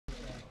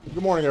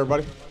Good morning,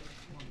 everybody.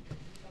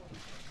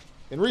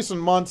 In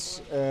recent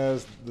months,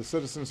 as the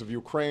citizens of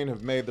Ukraine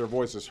have made their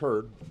voices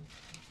heard,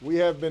 we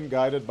have been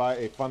guided by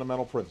a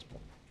fundamental principle.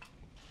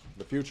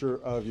 The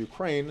future of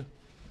Ukraine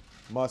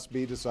must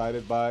be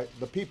decided by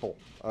the people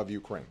of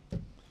Ukraine.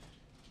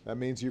 That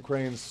means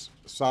Ukraine's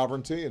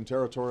sovereignty and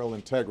territorial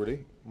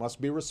integrity must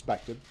be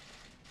respected,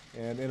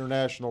 and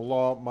international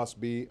law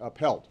must be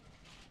upheld.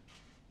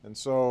 And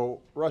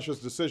so Russia's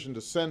decision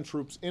to send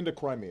troops into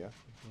Crimea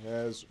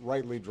has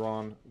rightly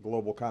drawn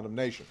global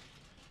condemnation.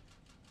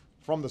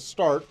 From the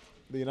start,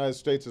 the United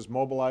States has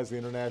mobilized the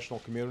international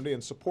community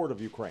in support of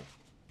Ukraine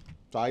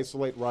to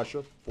isolate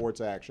Russia for its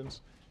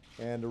actions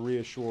and to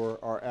reassure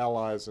our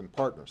allies and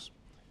partners.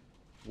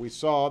 We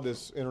saw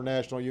this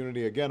international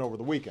unity again over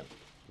the weekend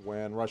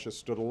when Russia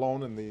stood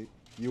alone in the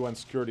UN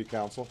Security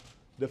Council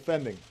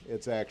defending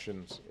its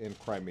actions in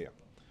Crimea.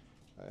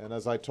 And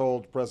as I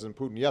told President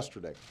Putin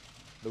yesterday,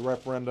 the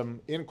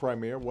referendum in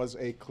Crimea was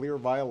a clear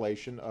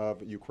violation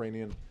of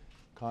Ukrainian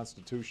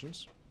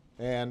constitutions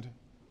and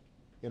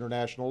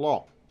international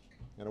law,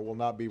 and it will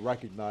not be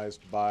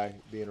recognized by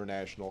the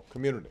international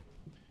community.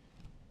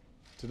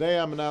 Today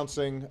I'm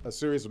announcing a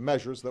series of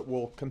measures that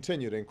will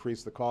continue to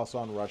increase the costs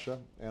on Russia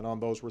and on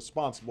those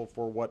responsible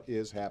for what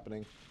is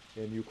happening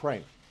in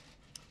Ukraine.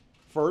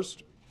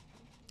 First,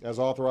 as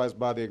authorized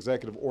by the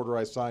executive order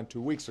I signed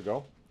 2 weeks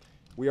ago,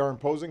 we are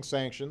imposing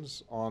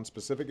sanctions on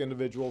specific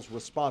individuals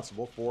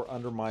responsible for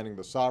undermining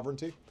the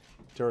sovereignty,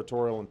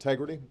 territorial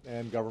integrity,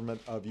 and government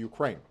of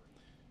Ukraine.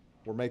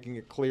 We're making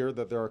it clear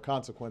that there are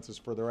consequences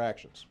for their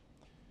actions.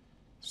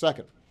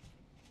 Second,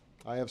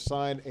 I have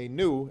signed a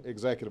new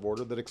executive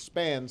order that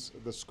expands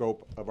the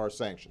scope of our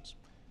sanctions.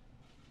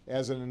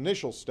 As an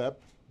initial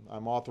step,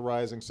 I'm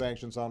authorizing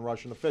sanctions on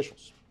Russian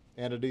officials,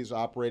 entities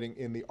operating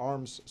in the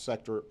arms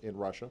sector in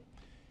Russia,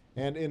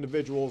 and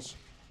individuals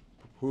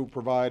who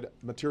provide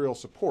material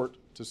support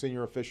to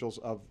senior officials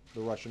of the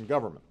Russian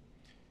government.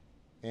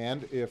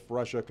 And if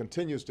Russia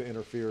continues to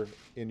interfere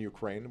in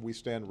Ukraine, we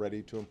stand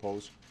ready to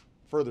impose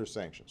further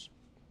sanctions.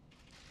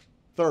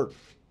 Third,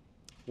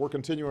 we're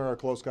continuing our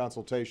close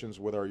consultations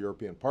with our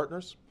European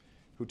partners,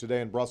 who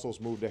today in Brussels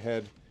moved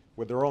ahead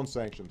with their own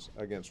sanctions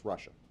against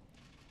Russia.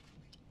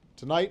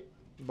 Tonight,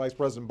 Vice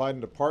President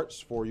Biden departs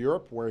for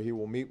Europe, where he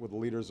will meet with the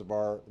leaders of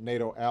our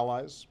NATO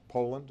allies,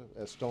 Poland,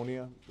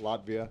 Estonia,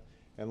 Latvia,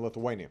 and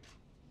Lithuania.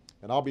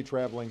 And I'll be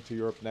traveling to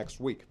Europe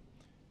next week.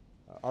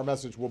 Our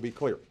message will be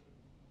clear.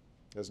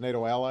 As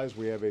NATO allies,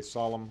 we have a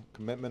solemn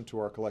commitment to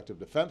our collective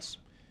defense,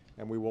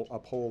 and we will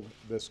uphold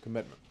this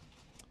commitment.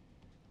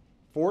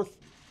 Fourth,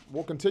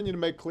 we'll continue to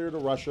make clear to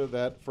Russia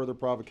that further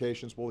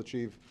provocations will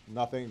achieve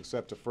nothing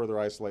except to further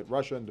isolate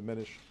Russia and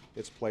diminish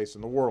its place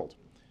in the world.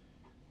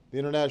 The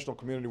international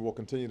community will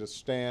continue to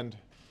stand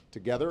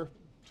together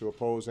to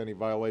oppose any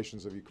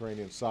violations of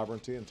Ukrainian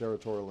sovereignty and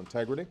territorial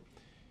integrity.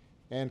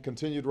 And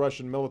continued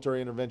Russian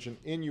military intervention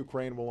in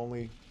Ukraine will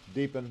only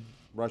deepen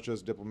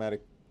Russia's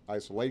diplomatic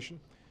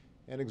isolation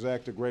and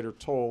exact a greater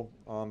toll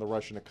on the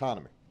Russian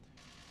economy.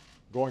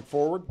 Going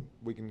forward,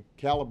 we can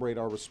calibrate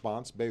our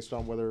response based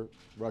on whether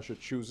Russia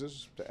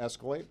chooses to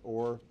escalate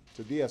or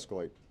to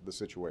de-escalate the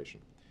situation.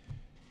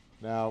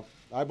 Now,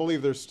 I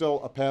believe there's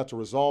still a path to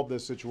resolve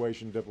this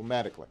situation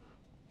diplomatically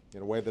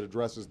in a way that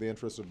addresses the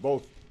interests of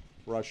both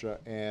Russia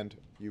and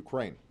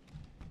Ukraine.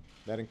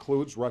 That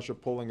includes Russia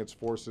pulling its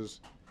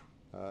forces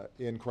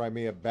in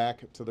Crimea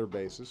back to their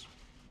bases,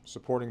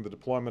 supporting the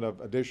deployment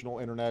of additional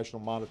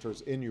international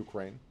monitors in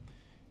Ukraine,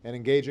 and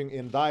engaging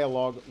in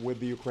dialogue with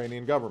the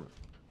Ukrainian government,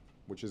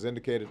 which has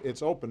indicated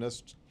its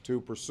openness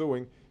to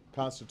pursuing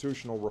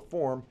constitutional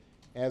reform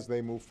as they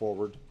move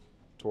forward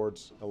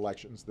towards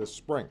elections this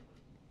spring.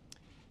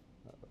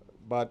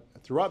 But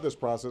throughout this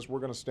process, we're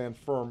going to stand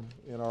firm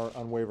in our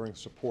unwavering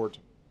support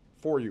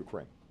for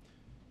Ukraine.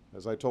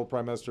 As I told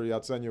Prime Minister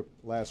Yatsenyuk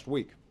last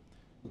week,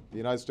 the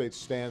United States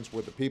stands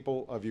with the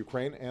people of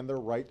Ukraine and their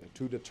right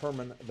to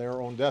determine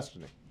their own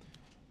destiny.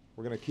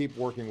 We're going to keep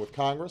working with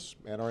Congress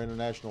and our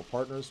international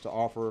partners to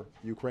offer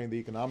Ukraine the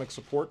economic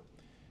support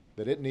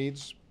that it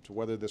needs to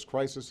weather this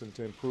crisis and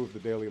to improve the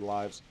daily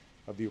lives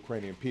of the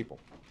Ukrainian people.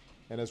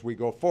 And as we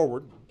go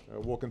forward,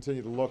 we'll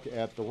continue to look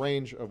at the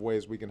range of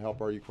ways we can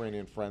help our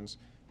Ukrainian friends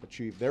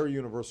achieve their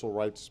universal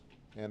rights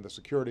and the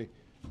security,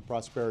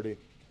 prosperity,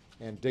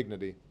 and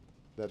dignity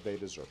that they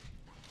deserve.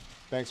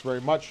 Thanks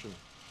very much. And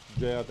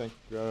Jay, I think,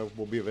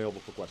 will be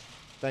available for questions.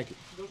 Thank you.